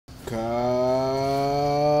Kamehameha.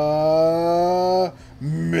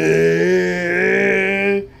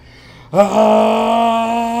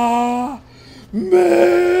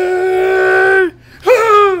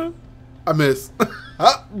 I miss.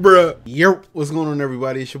 Bruh. Yep. What's going on,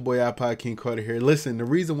 everybody? It's your boy iPodKingCarter here. Listen, the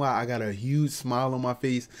reason why I got a huge smile on my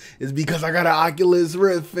face is because I got an Oculus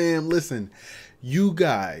Rift, fam. Listen, you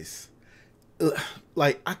guys,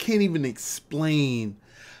 like, I can't even explain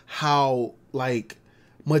how, like,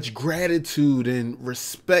 much gratitude and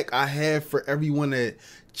respect I have for everyone that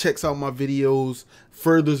checks out my videos,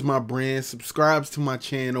 furthers my brand, subscribes to my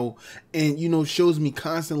channel, and, you know, shows me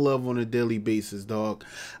constant love on a daily basis, dog.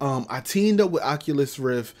 I teamed up with Oculus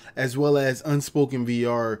Rift as well as Unspoken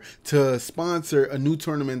VR to sponsor a new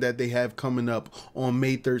tournament that they have coming up on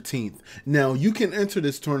May 13th. Now, you can enter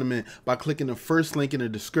this tournament by clicking the first link in the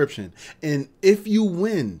description, and if you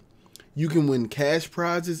win, you can win cash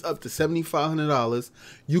prizes up to $7,500.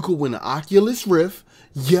 You could win an Oculus Rift.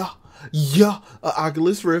 Yeah, an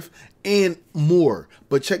Oculus Rift and more.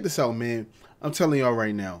 But check this out, man. I'm telling y'all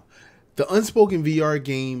right now, the Unspoken VR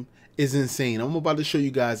game is insane. I'm about to show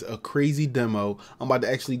you guys a crazy demo. I'm about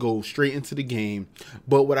to actually go straight into the game.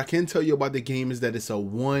 But what I can tell you about the game is that it's a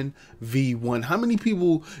 1v1. How many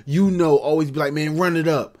people you know always be like, man, run it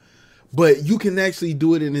up? But you can actually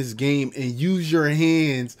do it in this game and use your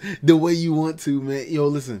hands the way you want to, man. Yo,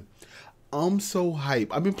 listen, I'm so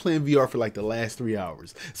hype. I've been playing VR for like the last 3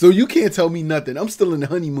 hours. So you can't tell me nothing. I'm still in the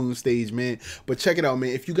honeymoon stage, man. But check it out, man.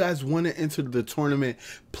 If you guys want to enter the tournament,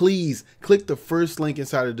 please click the first link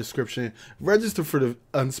inside the description. Register for the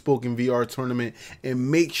Unspoken VR tournament.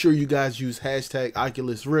 And make sure you guys use hashtag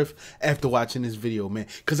Oculus Rift after watching this video, man.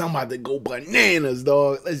 Because I'm about to go bananas,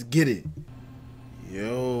 dog. Let's get it.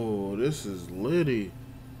 Yo, this is litty.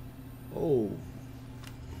 Oh.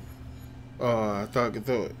 I thought I could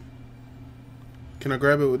throw it. Can I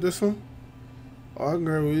grab it with this one? Oh, I can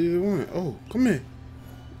grab it with either one. Oh, come here.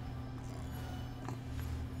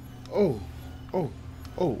 Oh,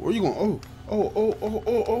 where you going?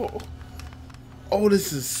 Oh,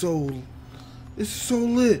 this is so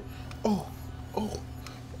lit. Oh.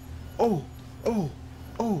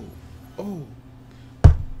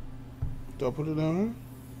 Do I put it down here?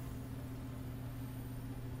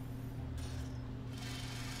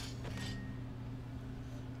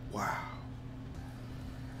 Wow.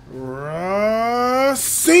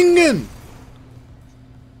 Singing.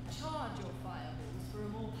 Charge your fireballs for a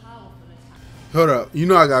more powerful attack. Hold up. You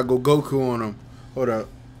know I gotta go Goku on them. Hold up.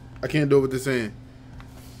 I can't do it with this hand.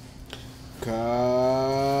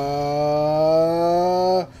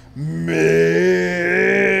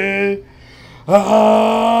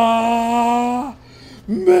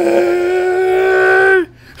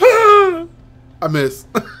 I missed.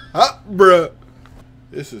 Bruh.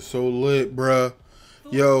 This is so lit, bruh.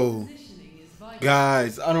 Yo,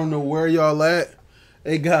 guys, I don't know where y'all at.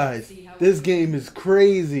 Hey, guys, this game is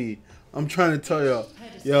crazy. I'm trying to tell y'all.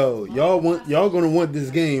 Yo, y'all gonna want this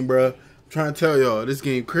game, bruh. I'm trying to tell y'all, this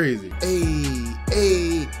game crazy. Hey.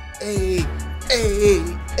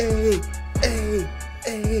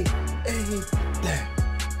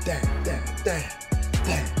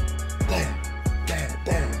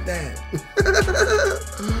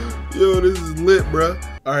 Yo, this is lit, bruh.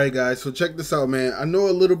 Alright, guys, so check this out, man. I know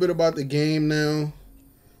a little bit about the game now.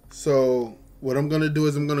 So what I'm gonna do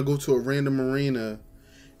is I'm gonna go to a random arena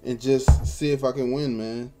and just see if I can win,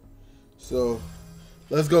 man. So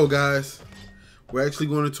let's go, guys. We're actually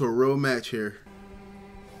going into a real match here.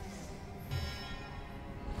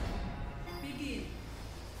 Begin.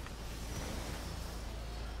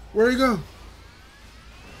 Where'd he go?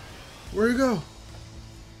 Where'd he go?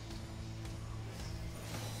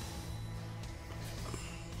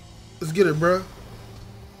 Let's get it, bro.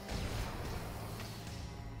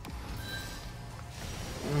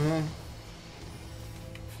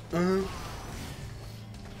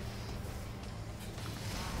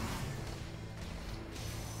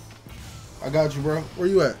 I got you, bro. Where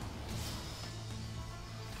you at?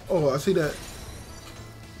 Oh, I see that.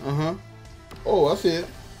 Oh, I see it.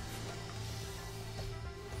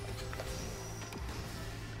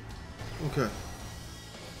 Okay.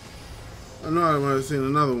 I know I might have seen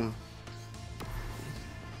another one.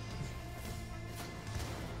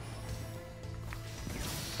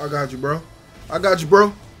 I got you, bro. I got you,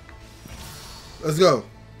 bro. Let's go.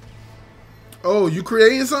 Oh, you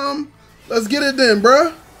creating something? Let's get it then,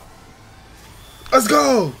 bro. Let's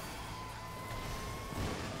go.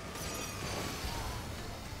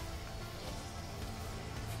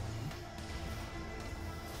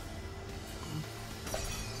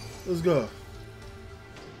 Let's go.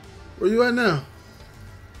 Where you at now?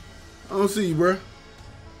 I don't see you, bro.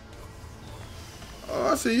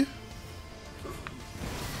 I see you.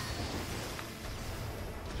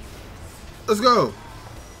 Let's go.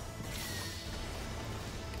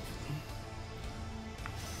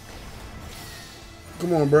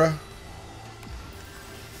 Come on, bruh.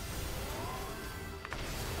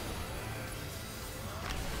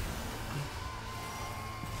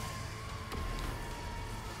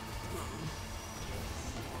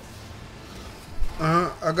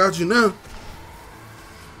 I got you now.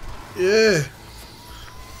 Yeah.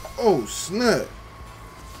 Oh, snap.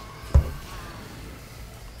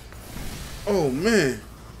 Oh, man.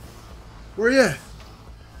 Where you at?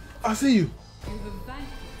 I see you.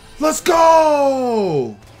 Let's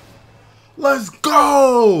go! Let's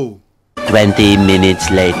go! 20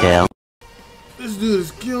 minutes later. This dude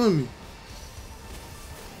is killing me.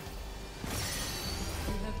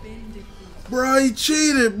 Bruh, he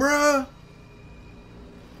cheated, bruh.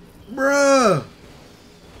 Bruh.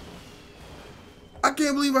 I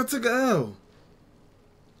can't believe I took an L.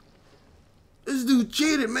 This dude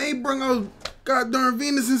cheated, man. He brought out goddamn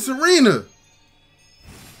Venus and Serena.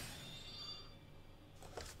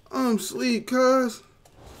 I'm sleep, cuz.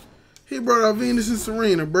 He brought out Venus and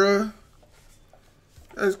Serena, bruh.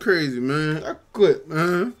 That's crazy, man. I quit,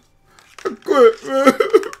 man. I quit, man.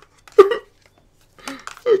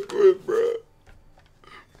 I quit, bruh.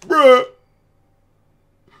 Bruh.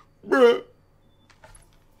 Bruh.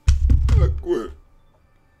 I quit.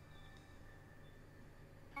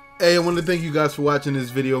 Hey, I want to thank you guys for watching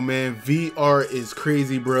this video, man. VR is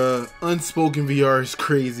crazy, bruh. Unspoken VR is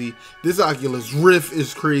crazy. This Oculus Rift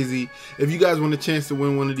is crazy. If you guys want a chance to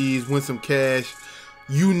win one of these, win some cash,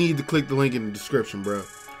 you need to click the link in the description, bruh.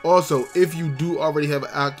 Also, if you do already have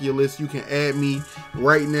an Oculus, you can add me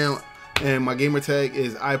right now. And my gamer tag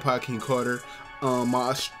is iPodKingCarter.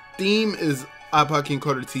 My Steam is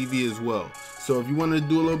iPodKingCarter TV as well. So if you want to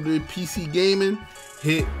do a little bit of PC gaming,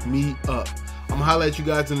 hit me up. I'm gonna holler at you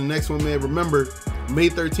guys in the next one, man. Remember, May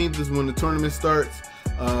 13th is when the tournament starts.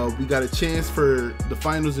 We got a chance for the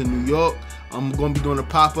finals in New York. I'm gonna be doing a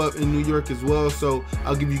pop-up in New York as well, so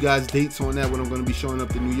I'll give you guys dates on that when I'm gonna be showing up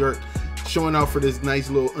to New York, showing out for this nice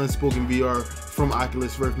little Unspoken VR from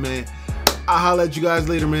Oculus Rift, man. I'll holler at you guys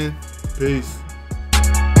later, man. Peace.